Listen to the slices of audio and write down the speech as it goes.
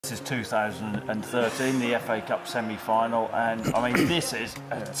this is 2013, the FA Cup semi-final, and I mean, this is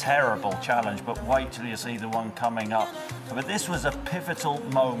a terrible challenge, but wait till you see the one coming up. But this was a pivotal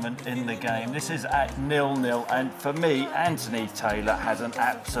moment in the game. This is at 0-0, and for me, Anthony Taylor has an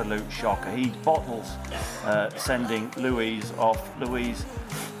absolute shocker. He bottles sending Luiz off. Luiz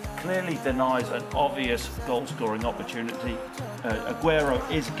clearly denies an obvious goal-scoring opportunity. Aguero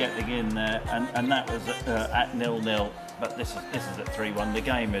is getting in there, and that was at 0-0. But this is at 3-1. The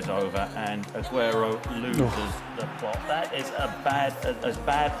game is over, and Aguero loses the plot. That is as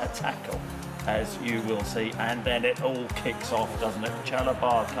bad a tackle as you will see, and then it all kicks off, doesn't it?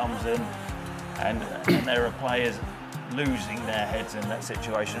 Chalobah comes in, and there are players losing their heads in that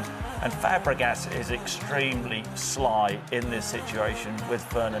situation. And Fabregas is extremely sly in this situation with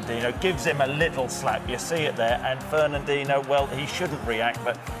Fernandinho. Gives him a little slap, you see it there, and Fernandinho, well, he shouldn't react,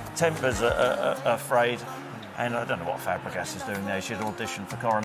 but tempers are afraid. And I don't know what Fabregas is doing there. He should audition for Coronation.